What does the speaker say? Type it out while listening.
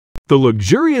The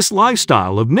luxurious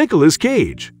lifestyle of Nicolas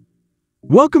Cage.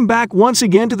 Welcome back once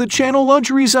again to the channel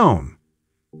Luxury Zone.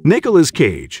 Nicolas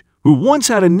Cage, who once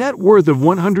had a net worth of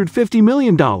 $150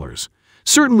 million,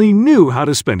 certainly knew how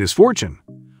to spend his fortune.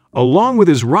 Along with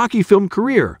his Rocky film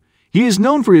career, he is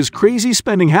known for his crazy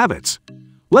spending habits.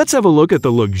 Let's have a look at the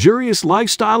luxurious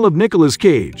lifestyle of Nicolas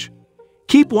Cage.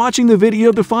 Keep watching the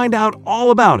video to find out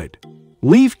all about it.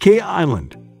 Leave K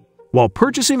Island. While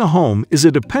purchasing a home is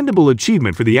a dependable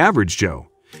achievement for the average Joe,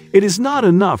 it is not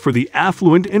enough for the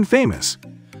affluent and famous.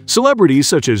 Celebrities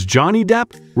such as Johnny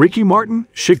Depp, Ricky Martin,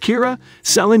 Shakira,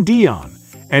 Celine Dion,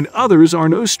 and others are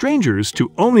no strangers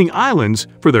to owning islands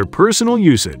for their personal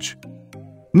usage.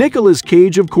 Nicolas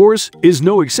Cage, of course, is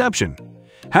no exception,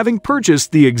 having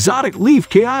purchased the exotic Leaf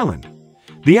K Island.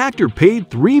 The actor paid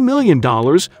 $3 million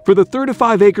for the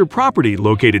 35-acre property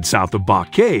located south of Bach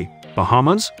Cay,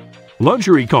 Bahamas.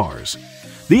 Luxury cars.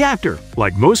 The actor,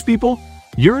 like most people,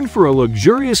 yearned for a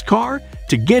luxurious car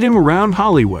to get him around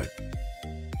Hollywood.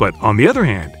 But on the other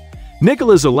hand,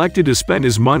 Nicolas elected to spend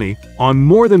his money on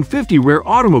more than 50 rare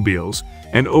automobiles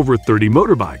and over 30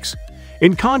 motorbikes,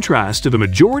 in contrast to the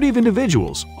majority of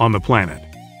individuals on the planet.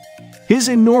 His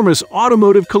enormous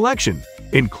automotive collection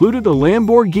included a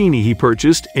Lamborghini he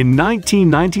purchased in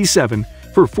 1997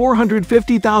 for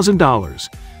 $450,000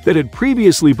 that had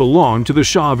previously belonged to the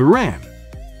Shah of Iran.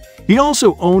 He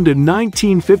also owned a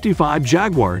 1955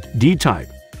 Jaguar D-Type,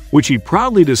 which he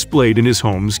proudly displayed in his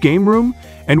home's game room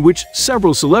and which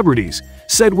several celebrities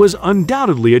said was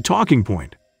undoubtedly a talking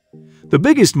point. The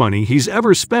biggest money he's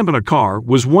ever spent on a car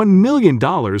was $1 million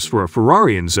for a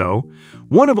Ferrari Enzo,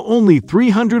 one of only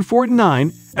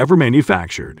 349 ever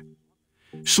manufactured.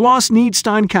 Schloss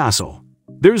Niedstein Castle.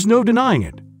 There's no denying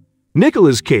it.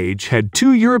 Nicolas Cage had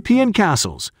two European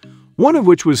castles, one of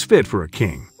which was fit for a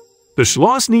king. The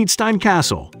Schloss Niedstein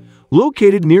Castle,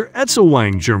 located near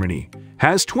Etzelwang, Germany,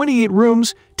 has 28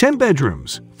 rooms, 10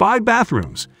 bedrooms, 5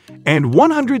 bathrooms, and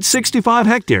 165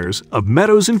 hectares of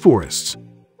meadows and forests.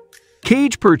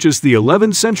 Cage purchased the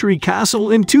 11th century castle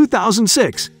in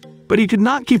 2006, but he could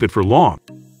not keep it for long.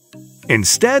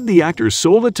 Instead, the actor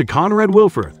sold it to Conrad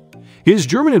Wilforth, his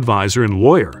German advisor and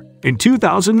lawyer, in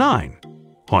 2009.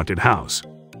 Haunted house.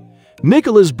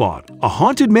 Nicolas bought a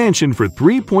haunted mansion for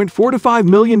 $3.45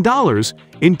 million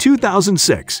in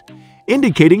 2006,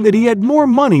 indicating that he had more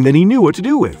money than he knew what to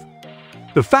do with.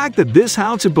 The fact that this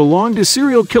house had belonged to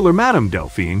serial killer Madame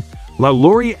Delphine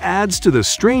LaLaurie adds to the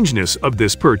strangeness of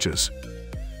this purchase.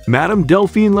 Madame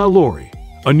Delphine LaLaurie,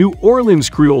 a New Orleans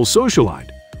Creole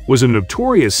socialite, was a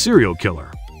notorious serial killer.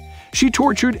 She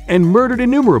tortured and murdered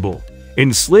innumerable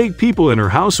enslaved people in her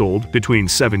household between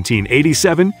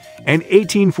 1787 and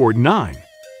 1849.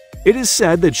 It is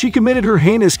said that she committed her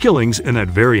heinous killings in that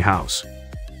very house.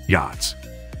 Yachts.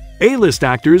 A-list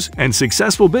actors and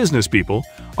successful business people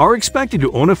are expected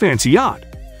to own a fancy yacht,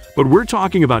 but we're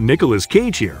talking about Nicolas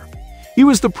Cage here. He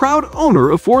was the proud owner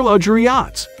of 4 luxury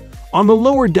yachts. On the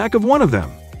lower deck of one of them,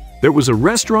 there was a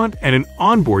restaurant and an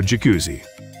onboard jacuzzi.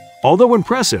 Although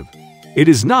impressive, it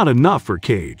is not enough for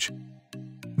Cage.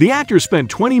 The actor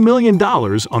spent $20 million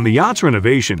on the yacht's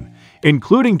renovation,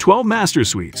 including 12 master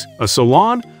suites, a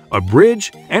salon, a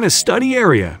bridge, and a study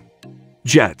area.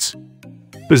 Jets.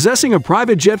 Possessing a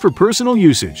private jet for personal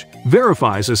usage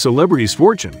verifies a celebrity's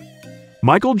fortune.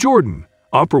 Michael Jordan,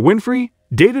 Oprah Winfrey,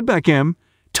 David Beckham,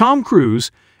 Tom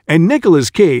Cruise, and Nicolas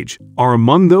Cage are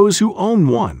among those who own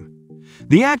one.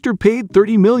 The actor paid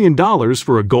 $30 million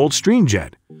for a Gulfstream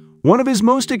jet, one of his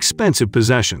most expensive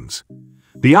possessions.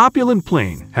 The opulent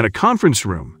plane had a conference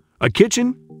room, a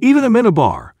kitchen, even a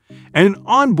minibar, and an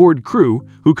onboard crew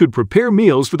who could prepare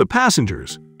meals for the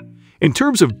passengers. In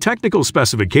terms of technical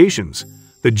specifications,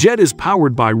 the jet is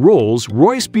powered by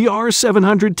Rolls-Royce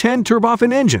BR710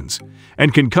 turbofan engines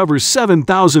and can cover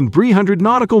 7,300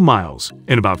 nautical miles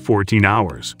in about 14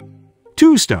 hours.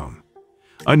 Tombstone.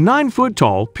 A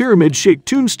 9-foot-tall pyramid-shaped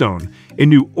tombstone in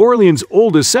New Orleans'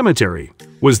 oldest cemetery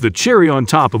was the cherry on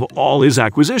top of all his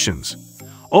acquisitions.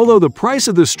 Although the price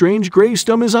of the strange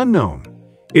gravestone is unknown,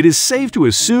 it is safe to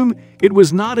assume it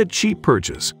was not a cheap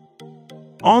purchase.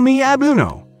 Omni ab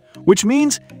uno, which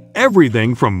means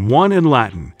everything from one in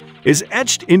Latin, is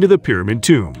etched into the pyramid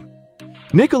tomb.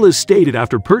 Nicolas stated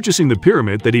after purchasing the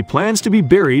pyramid that he plans to be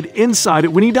buried inside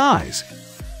it when he dies.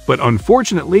 But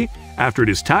unfortunately, after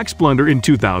his tax blunder in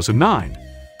 2009,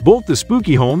 both the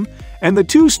spooky home and the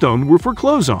tombstone were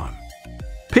foreclosed on.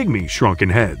 Pygmy shrunken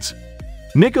heads.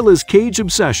 Nicolas Cage's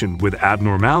obsession with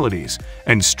abnormalities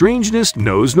and strangeness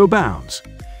knows no bounds.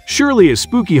 Surely a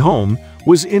spooky home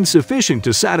was insufficient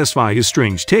to satisfy his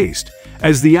strange taste,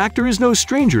 as the actor is no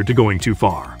stranger to going too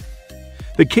far.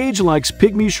 The Cage likes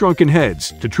pygmy shrunken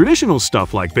heads to traditional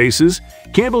stuff like vases,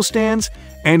 candle stands,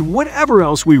 and whatever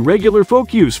else we regular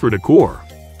folk use for decor.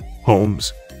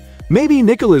 Homes. Maybe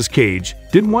Nicolas Cage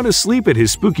didn't want to sleep at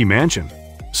his spooky mansion,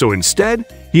 so instead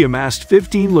he amassed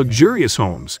 15 luxurious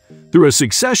homes through a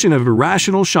succession of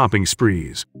irrational shopping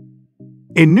sprees.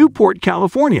 In Newport,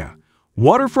 California,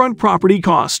 waterfront property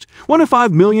cost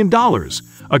 $1.5 million.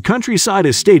 A countryside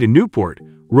estate in Newport,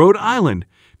 Rhode Island,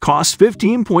 cost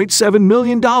 $15.7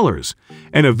 million,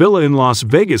 and a villa in Las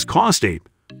Vegas cost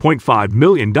 $8.5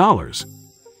 million.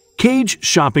 Cage's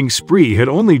shopping spree had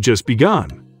only just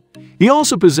begun. He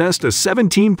also possessed a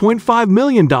 $17.5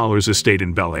 million estate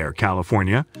in Bel Air,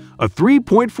 California, a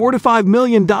 $3.45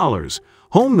 million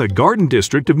home in the Garden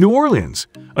District of New Orleans,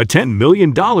 a $10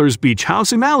 million beach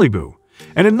house in Malibu,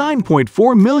 and a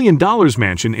 $9.4 million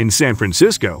mansion in San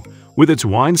Francisco with its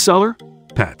wine cellar,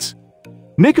 pets.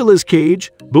 Nicolas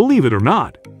Cage, believe it or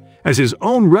not, has his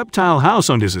own reptile house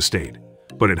on his estate,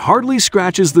 but it hardly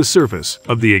scratches the surface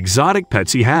of the exotic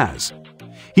pets he has.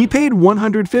 He paid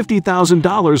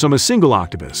 $150,000 on a single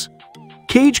octopus.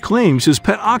 Cage claims his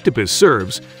pet octopus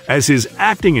serves as his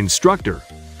acting instructor,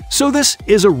 so this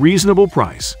is a reasonable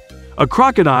price. A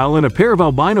crocodile and a pair of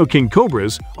albino king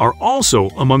cobras are also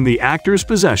among the actor's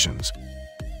possessions.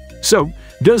 So,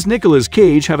 does Nicolas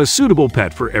Cage have a suitable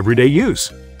pet for everyday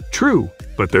use? True,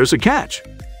 but there's a catch.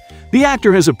 The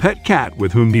actor has a pet cat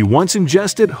with whom he once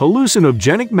ingested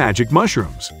hallucinogenic magic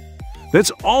mushrooms.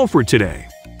 That's all for today.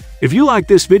 If you like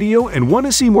this video and want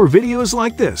to see more videos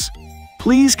like this,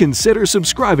 please consider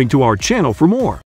subscribing to our channel for more.